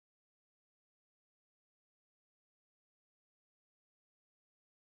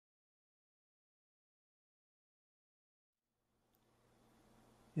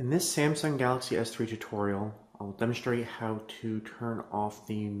In this Samsung Galaxy S3 tutorial, I'll demonstrate how to turn off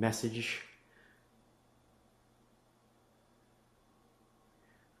the message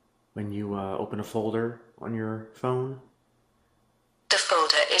when you open a folder on your phone. The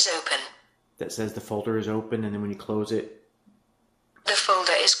folder is open. That says the folder is open, and then when you close it, the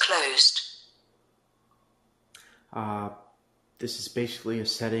folder is closed. This is basically a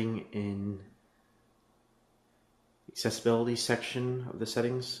setting in the accessibility section of the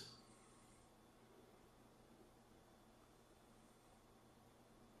settings.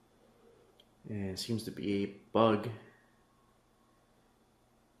 And it seems to be a bug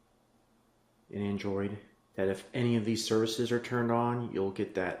in Android that if any of these services are turned on, you'll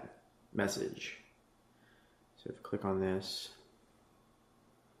get that message. So if you click on this,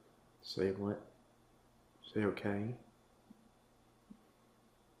 say OK.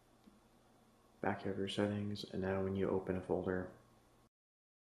 Back over your settings, and now when you open a folder,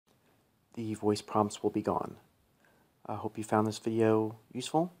 the voice prompts will be gone. I hope you found this video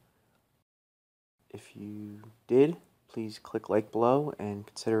useful. If you did, please click like below and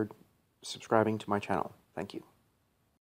consider subscribing to my channel. Thank you.